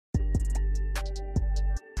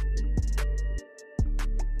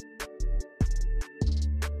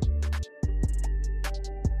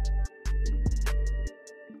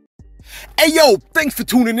Hey yo, thanks for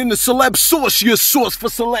tuning in to Celebs Source, your source for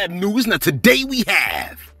celeb news. Now today we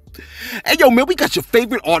have, hey yo man, we got your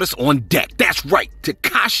favorite artist on deck. That's right,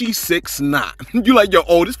 Tekashi 6ix9ine. You like, yo,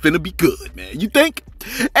 oh, this finna be good, man. You think?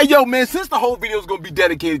 Hey yo man, since the whole video is gonna be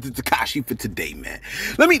dedicated to Tekashi for today, man,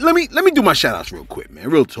 let me do my shout outs real quick, man.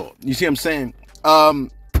 Real talk. You see what I'm saying?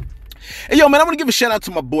 Hey, yo, man, I want to give a shout out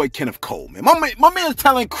to my boy Kenneth Cole, man. My man's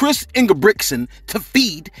telling Chris Ingebrigtsen to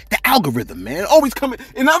feed the algorithm, man. Always coming,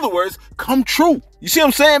 in other words, come true. You see what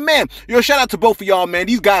I'm saying, man? Yo, shout out to both of y'all, man.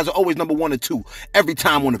 These guys are always number 1 or 2 every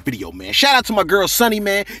time on a video, man. Shout out to my girl Sunny,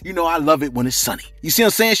 man. You know I love it when it's sunny. You see what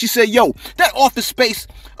I'm saying? She said, yo, that Office Space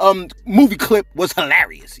movie clip was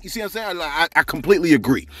hilarious. You see what I'm saying? I completely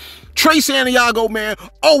agree. Trey Santiago, man,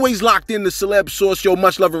 always locked in the Celeb Source. Yo,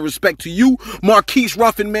 much love and respect to you. Marquise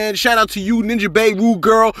Ruffin, man, shout out to you. Ninja Bay, Rude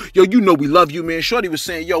Girl. Yo, you know we love you, man. Shorty was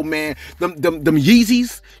saying, yo, man, them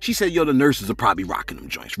Yeezys. She said, yo, the nurses are probably rocking them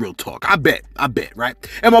joints. Real talk. I bet, right?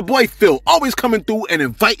 And my boy Phil, always coming through and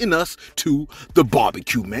inviting us to the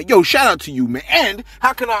barbecue, man. Yo, shout out to you, man. And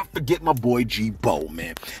how can I forget my boy G Bo,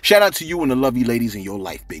 man? Shout out to you and the lovely ladies in your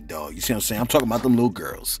life, big dog. You see what I'm saying? I'm talking about them little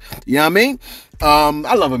girls. You know what I mean?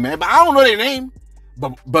 I love them, man, but I don't know their name.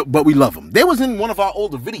 But we love them. They was in one of our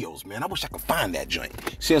older videos, man. I wish I could find that joint.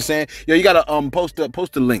 See what I'm saying? Yo, you gotta post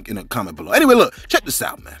the link in the comment below. Anyway, look, check this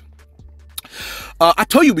out, man. I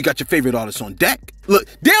told you we got your favorite artists on deck. Look,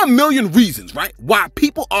 there are a million reasons, right, why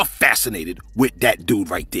people are fascinated with that dude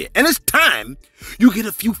right there. And it's time you get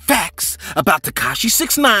a few facts about Tekashi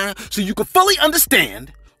 6ix9ine so you can fully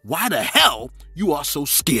understand why the hell you are so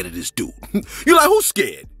scared of this dude. You're like, who's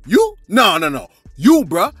scared? You? No. You,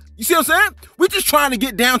 bruh. You see what I'm saying? We're just trying to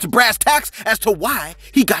get down to brass tacks as to why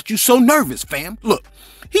he got you so nervous, fam. Look,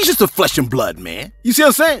 he's just a flesh and blood, man. You see what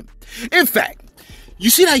I'm saying? In fact, you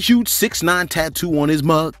see that huge 6ix9ine tattoo on his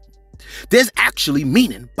mug? There's actually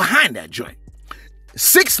meaning behind that joint.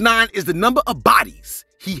 6ix9ine is the number of bodies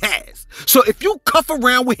he has. So if you cuff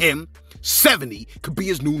around with him, 70 could be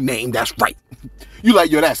his new name. That's right. You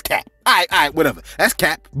like, yo, that's cap. All right, whatever. That's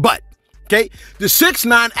cap. But, okay, the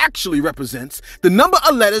 6ix9ine actually represents the number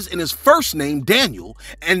of letters in his first name, Daniel,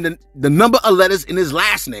 and the number of letters in his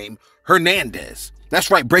last name, Hernandez. That's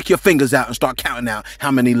right. Break your fingers out and start counting out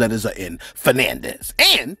how many letters are in Fernandez.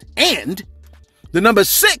 And the number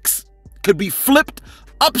 6 could be flipped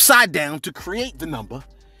upside down to create the number.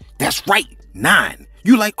 That's right, 9.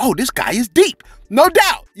 You like, oh, this guy is deep. No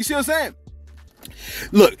doubt. You see what I'm saying?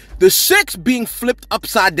 Look, the 6 being flipped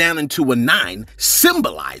upside down into a 9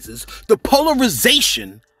 symbolizes the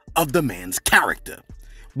polarization of the man's character.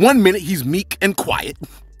 1 minute he's meek and quiet,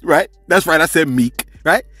 right? That's right, I said meek,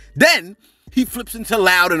 right? Then he flips into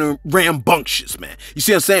loud and rambunctious, man. You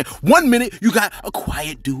see what I'm saying? 1 minute you got a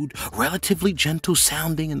quiet dude, relatively gentle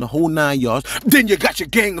sounding in the whole 9 yards. Then you got your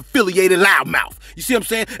gang-affiliated loudmouth. You see what I'm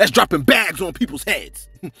saying? That's dropping bags on people's heads.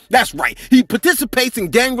 That's right. He participates in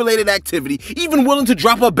gang-related activity, even willing to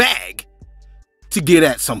drop a bag to get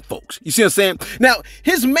at some folks. You see what I'm saying? Now,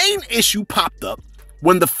 his main issue popped up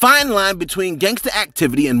when the fine line between gangster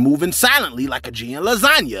activity and moving silently like a G in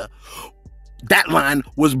lasagna, that line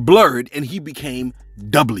was blurred and he became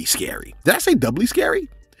doubly scary. Did I say doubly scary?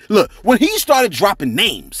 Look, when he started dropping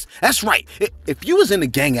names, that's right. If you was in a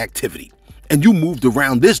gang activity and you moved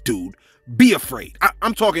around this dude, be afraid.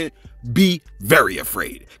 I'm talking be very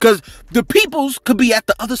afraid. Because the peoples could be at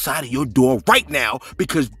the other side of your door right now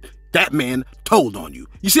because that man told on you.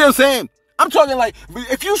 You see what I'm saying? I'm talking like,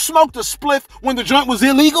 if you smoked a spliff when the joint was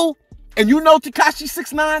illegal and you know Tekashi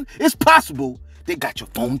 6ix9ine, it's possible they got your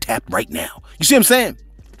phone tapped right now. You see what I'm saying?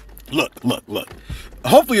 Look.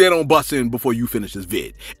 Hopefully they don't bust in before you finish this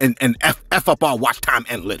vid and F up our watch time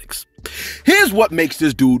analytics. Here's what makes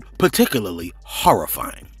this dude particularly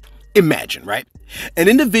horrifying. Imagine, right? An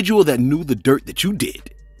individual that knew the dirt that you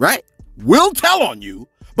did, right? Will tell on you,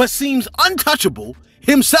 but seems untouchable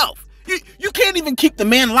himself. You can't even keep the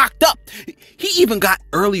man locked up. He even got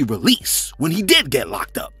early release when he did get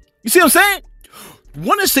locked up. You see what I'm saying?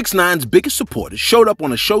 One of 6ix9ine's biggest supporters showed up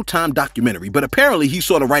on a Showtime documentary, but apparently he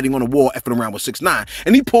saw the writing on the wall effing around with 6ix9ine,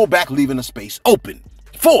 and he pulled back, leaving the space open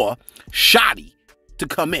for Shotti to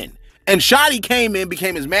come in. And Shotti came in,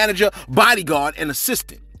 became his manager, bodyguard, and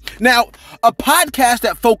assistant. Now, a podcast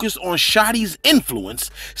that focused on Shotti's influence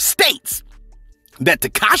states that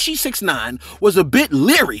Tekashi 6ix9ine was a bit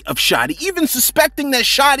leery of Shotti, even suspecting that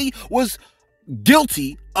Shotti was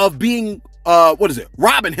guilty of being,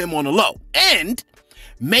 robbing him on the low, and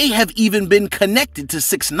may have even been connected to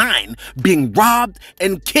 6ix9ine being robbed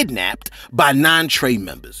and kidnapped by 9 Trey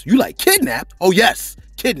members. You like kidnapped? Oh yes,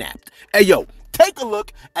 kidnapped. Hey yo, take a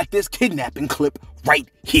look at this kidnapping clip right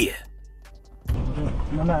here.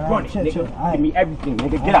 No, Run it, nigga. Chill. Give me everything,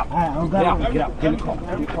 nigga. Get out. Get out. Get out. Get in the car.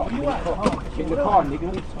 Get in the car. Get in the car,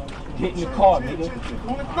 nigga. Get in the car, nigga.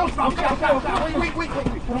 No, stop. Wait.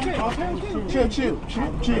 Chill.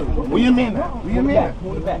 Where your man at?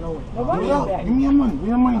 Pull it back. Give me your money. Where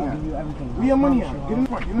your money at? Where your money at? Get in the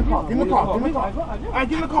car. Alright,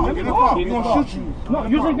 get in the car. We gonna shoot you. No,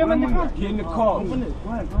 you say get in the car. Get in the car. Open it. Go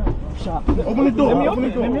ahead. Shop. Open the door. Let me open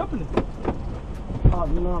it. I'll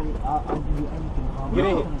give you everything.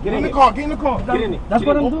 Get in the car. Get in it. That's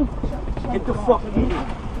what I'm doing. Get the fuck in here.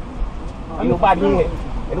 Ain't nobody in here.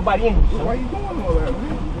 Why you doing all that,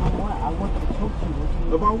 man? I want to talk to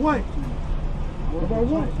you. About what? About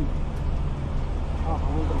what?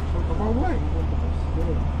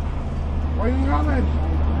 Why you ain't holler at me?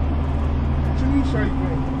 What you mean, Shotty,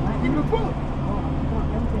 man? Give me the book.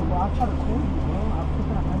 I'll try to call you, bro. I'll put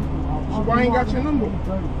that on everything. So why ain't got your number?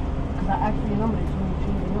 Because I asked for your number. They told me to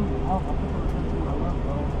change your number. I'll put that on everything I love,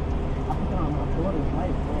 bro. I put that on my daughter's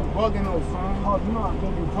life, bro. Bugging on, son. Oh, you know I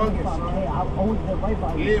gave you $25K. I always did right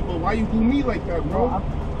by you. Yeah, but why you do me like that, bro? I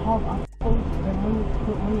always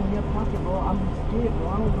put money in your pocket, bro. I'm scared, bro.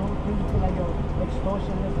 I don't know. Then you feel like you're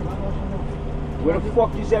extortionist. Where the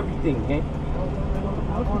fuck is everything, man? I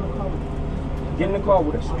want to come. Get in the car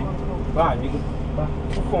with us, man. Bye, nigga. Bye.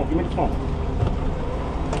 What's the phone? Give me the phone.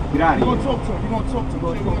 Get out of here. You gonna talk to him. You gonna talk to him. You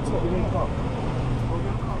gonna talk to him.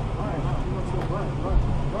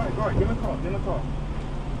 All right. Get in the car. Get in the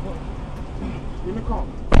car.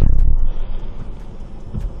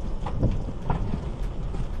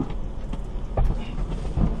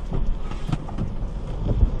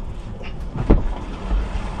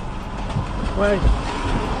 Wait, I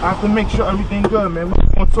have to make sure everything good, man. We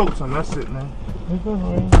gonna talk to him. That's it, man. It's all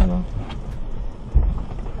right, you know.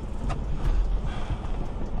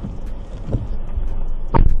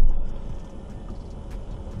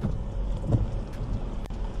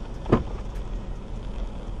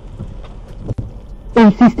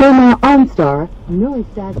 El sistema OnStar no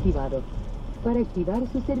está activado. Para activar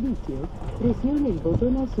su servicio, presione el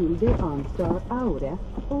botón azul de OnStar ahora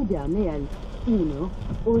o llame al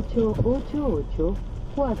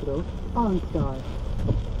 1-888-4 OnStar.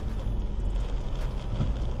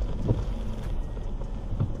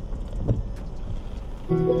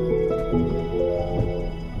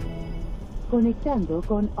 Conectando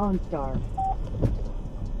con OnStar.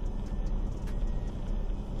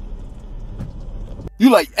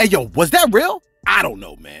 You like, hey, yo, was that real? I don't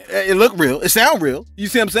know, man. It looked real. It sounded real. You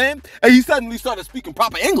see what I'm saying? And he suddenly started speaking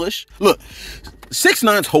proper English. Look,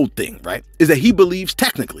 6ix9ine's whole thing, right, is that he believes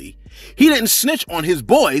technically he didn't snitch on his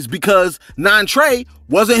boys because 9 Trey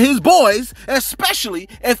wasn't his boys, especially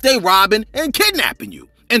if they robbing and kidnapping you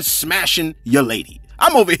and smashing your lady.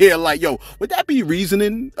 I'm over here like, yo, would that be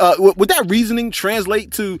reasoning? Would that reasoning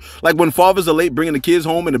translate to like when fathers are late bringing the kids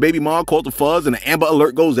home and the baby mom calls the fuzz and the Amber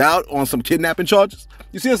Alert goes out on some kidnapping charges?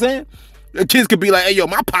 You see what I'm saying? The kids could be like, hey, yo,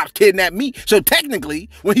 my pops kidnapped me. So technically,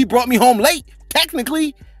 when he brought me home late,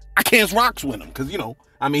 technically, I can't rocks with him because, you know,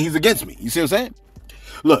 I mean, he's against me. You see what I'm saying?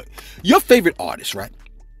 Look, your favorite artist, right?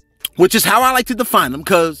 Which is how I like to define him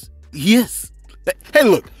because he is. Hey,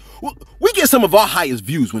 look. We get some of our highest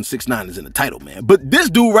views when 6ix9ine is in the title, man. But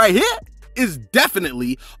this dude right here is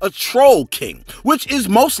definitely a troll king, which is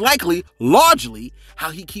most likely, largely,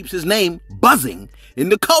 how he keeps his name buzzing in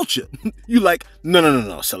the culture. You like, no,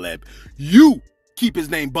 celeb. You keep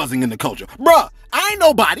his name buzzing in the culture. Bruh, I ain't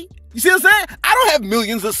nobody. You see what I'm saying? I don't have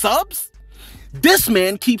millions of subs. This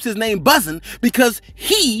man keeps his name buzzing because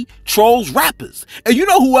he trolls rappers. And you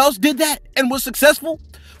know who else did that and was successful?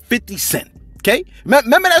 50 Cent. Okay,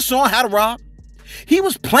 remember that song, How to Rob? He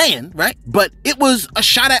was playing, right? But it was a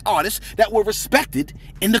shot at artists that were respected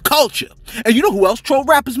in the culture. And you know who else trolled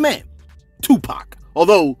rappers, man? Tupac.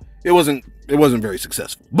 Although it wasn't very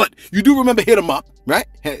successful. But you do remember Hit 'Em Up, right?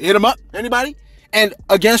 Hit 'Em Up, anybody? And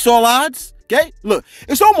Against All Odds, okay? Look,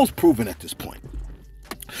 it's almost proven at this point.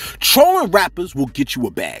 Trolling rappers will get you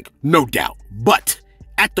a bag, no doubt. But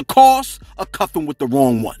at the cost of cuffing with the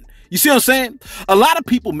wrong one. You see what I'm saying? A lot of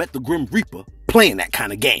people met the Grim Reaper playing that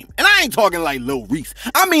kind of game. And I ain't talking like Lil Reese.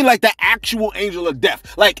 I mean like the actual angel of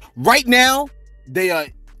death. Like right now, they are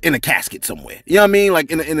in a casket somewhere. You know what I mean? Like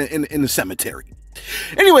in the cemetery.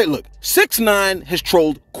 Anyway, look, 6ix9ine has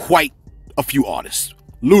trolled quite a few artists.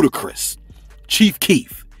 Ludacris, Chief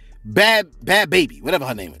Keef, Bad Baby, whatever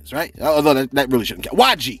her name is, right? Although that really shouldn't count.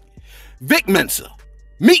 YG, Vic Mensa,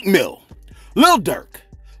 Meek Mill, Lil Durk,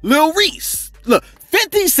 Lil Reese. Look,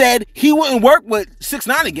 50 said he wouldn't work with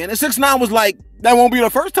 6ix9ine again, and 6ix9ine was like, that won't be the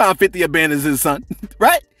first time 50 abandons his son,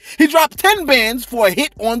 right? He dropped 10 bands for a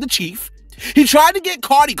hit on the Chief. He tried to get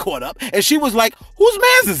Cardi caught up, and she was like, whose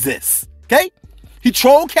man's is this? Okay? He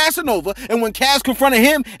trolled Casanova, and when Cas confronted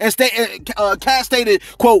him, and Cas stated,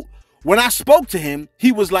 quote, "When I spoke to him,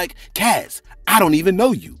 he was like, Cas, I don't even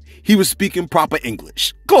know you." He was speaking proper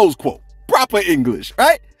English. Close quote. Proper English,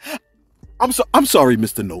 right? I'm sorry,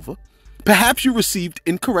 Mr. Nova. Perhaps you received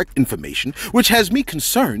incorrect information, which has me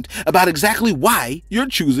concerned about exactly why you're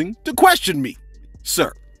choosing to question me,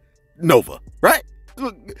 sir. Nova, right?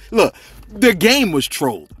 Look, the game was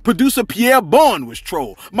trolled. Producer Pierre Bond was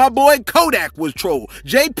trolled. My boy Kodak was trolled.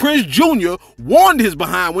 Jay Prince Jr. warned his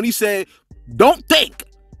behind when he said, "Don't think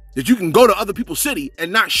that you can go to other people's city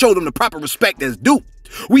and not show them the proper respect that's due."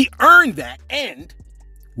 We earned that, and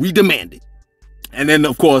we demanded. And then,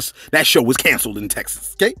 of course, that show was canceled in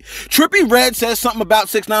Texas, okay? Trippie Redd says something about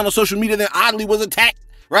 6ix9ine on social media, then oddly was attacked,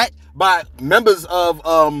 right, by members of,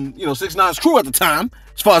 6ix9ine's crew at the time,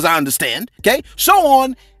 as far as I understand, okay? So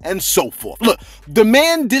on and so forth. Look, the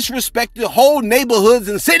man disrespected whole neighborhoods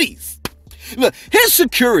and cities. Look, his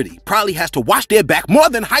security probably has to watch their back more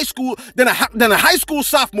than a high school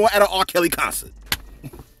sophomore at an R. Kelly concert.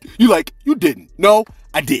 You didn't. No,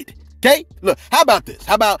 I did. Okay? Look, how about this?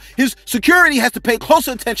 How about his security has to pay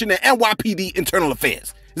closer attention than NYPD internal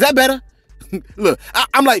affairs? Is that better? Look,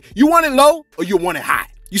 I'm like, you want it low or you want it high?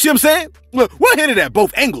 You see what I'm saying? Look, we'll hit it at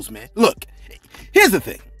both angles, man. Look, here's the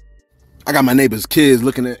thing. I got my neighbor's kids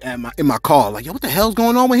looking in my car like, yo, what the hell's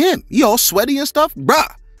going on with him? He all sweaty and stuff?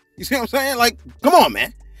 Bruh. You see what I'm saying? Like, come on,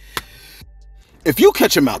 man. If you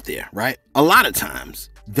catch him out there, right, a lot of times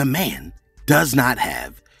the man does not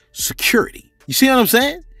have security. You see what I'm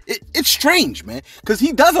saying? It's strange, man, because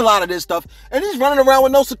he does a lot of this stuff and he's running around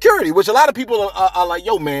with no security, which a lot of people are like,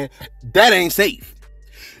 yo, man, that ain't safe.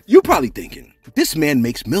 You're probably thinking, this man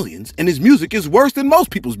makes millions and his music is worse than most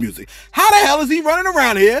people's music. How the hell is he running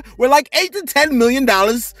around here with like $8 to $10 million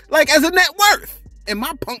like as a net worth? And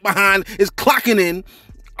my punk behind is clocking in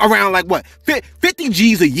around like what, 50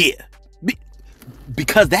 G's a year?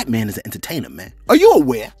 Because that man is an entertainer, man. Are you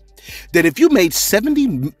aware that if you made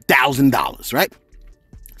 $70,000, right?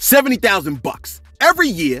 70,000 bucks every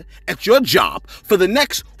year at your job for the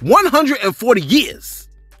next 140 years,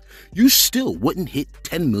 you still wouldn't hit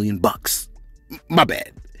 10 million bucks. My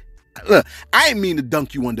bad. Look, I didn't mean to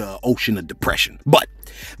dunk you under an ocean of depression, but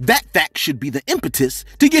that fact should be the impetus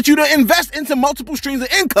to get you to invest into multiple streams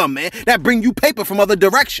of income, man, that bring you paper from other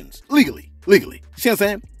directions. Legally. You see what I'm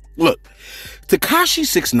saying? Look, Tekashi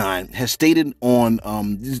 6ix9ine has stated on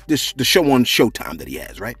the show on Showtime that he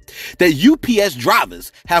has, right, that UPS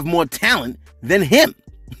drivers have more talent than him.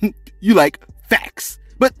 You like facts.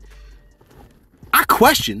 But I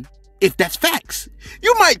question if that's facts.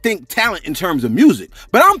 You might think talent in terms of music,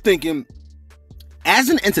 but I'm thinking as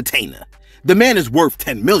an entertainer, the man is worth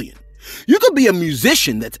 10 million. You could be a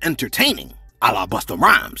musician that's entertaining, a la Busta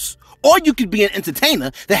Rhymes, or you could be an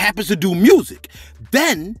entertainer that happens to do music.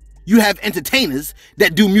 Then you have entertainers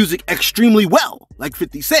that do music extremely well, like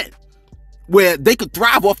 50 Cent, where they could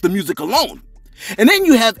thrive off the music alone. And then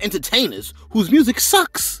you have entertainers whose music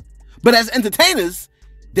sucks, but as entertainers,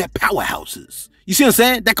 they're powerhouses. You see what I'm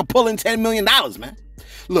saying? That could pull in $10 million, man.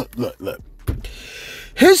 Look.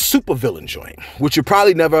 His supervillain joint, which you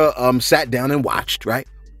probably never sat down and watched, right,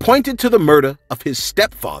 pointed to the murder of his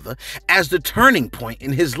stepfather as the turning point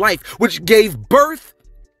in his life, which gave birth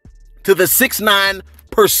to the 6ix9ine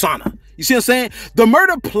persona. You see what I'm saying? The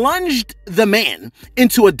murder plunged the man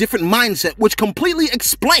into a different mindset, which completely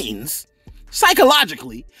explains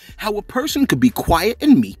psychologically how a person could be quiet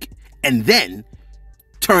and meek and then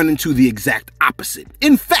turn into the exact opposite.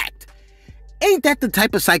 In fact, ain't that the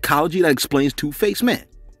type of psychology that explains Two-Face Man?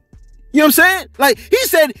 You know what I'm saying? Like, he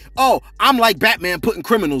said, oh, I'm like Batman putting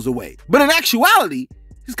criminals away. But in actuality,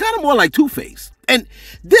 he's kind of more like Two-Face. And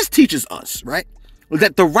this teaches us, right,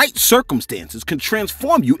 that the right circumstances can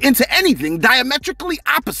transform you into anything diametrically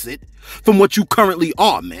opposite from what you currently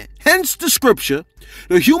are, man. Hence the scripture,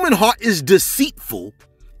 the human heart is deceitful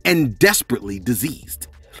and desperately diseased.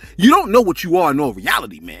 You don't know what you are in all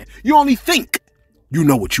reality, man. You only think you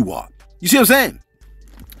know what you are. You see what I'm saying?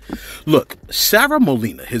 Look, Sarah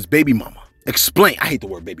Molina, his baby mama, explained, I hate the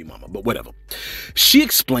word baby mama, but whatever. She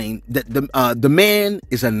explained that the man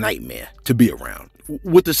is a nightmare to be around,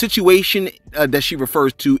 with the situation that she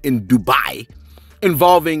refers to in Dubai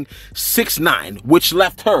involving 6ix9ine, which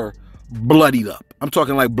left her bloodied up. I'm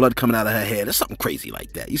talking like blood coming out of her head or something crazy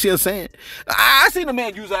like that. You see what I'm saying? I seen a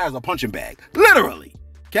man use her as a punching bag, literally.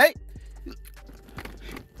 Okay?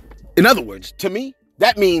 In other words, to me,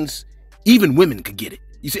 that means even women could get it.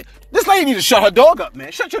 You see, this lady needs to shut her dog up,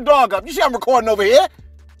 man. Shut your dog up. You see I'm recording over here?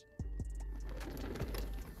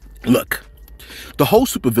 Look, the whole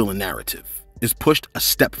supervillain narrative is pushed a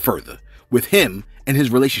step further with him and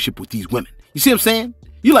his relationship with these women. You see what I'm saying?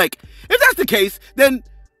 You like, if that's the case, then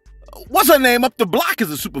what's her name up the block is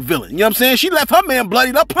a super villain. You know what I'm saying? She left her man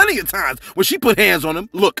bloodied up plenty of times when she put hands on him.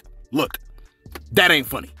 Look, that ain't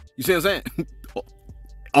funny. You see what I'm saying?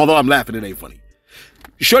 Although I'm laughing, it ain't funny.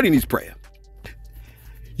 Shorty needs prayer.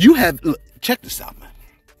 Look, check this out, man.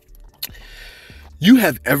 You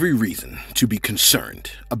have every reason to be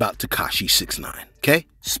concerned about Tekashi 6ix9ine, okay?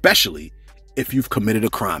 Especially if you've committed a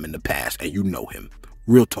crime in the past and you know him.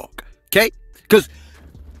 Real talk, okay? Because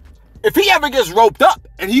if he ever gets roped up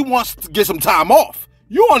and he wants to get some time off,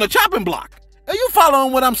 you on the chopping block. Are you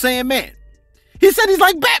following what I'm saying, man? He said he's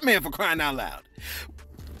like Batman, for crying out loud.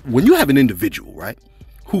 When you have an individual, right,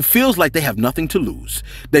 who feels like they have nothing to lose,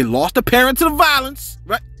 they lost a parent to the violence,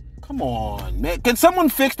 right? Come on, man. Can someone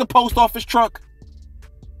fix the post office truck?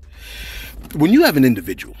 When you have an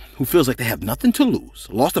individual who feels like they have nothing to lose,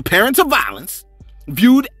 lost a parent to violence,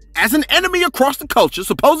 viewed as an enemy across the culture,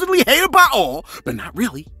 supposedly hated by all, but not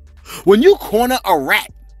really. When you corner a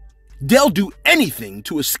rat, they'll do anything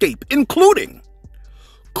to escape, including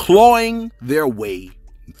clawing their way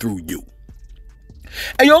through you.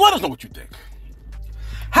 And yo, let us know what you think.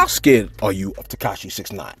 How scared are you of Tekashi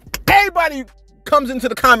 6ix9ine? Everybody comes into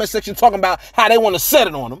the comment section talking about how they want to set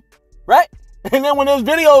it on him, right? And then when there's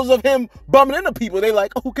videos of him bumming into people, they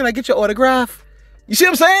like, oh, can I get your autograph? You see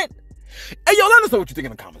what I'm saying? Hey, yo, let us know what you think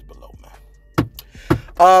in the comments below,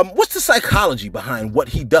 man. What's the psychology behind what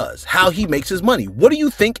he does? How he makes his money? What do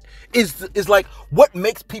you think is like, what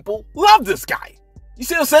makes people love this guy? You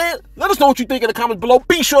see what I'm saying? Let us know what you think in the comments below.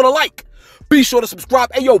 Be sure to like. Be sure to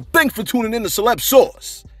subscribe. Hey, yo, thanks for tuning in to Celebs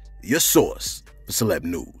Source, your source for celeb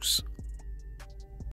news.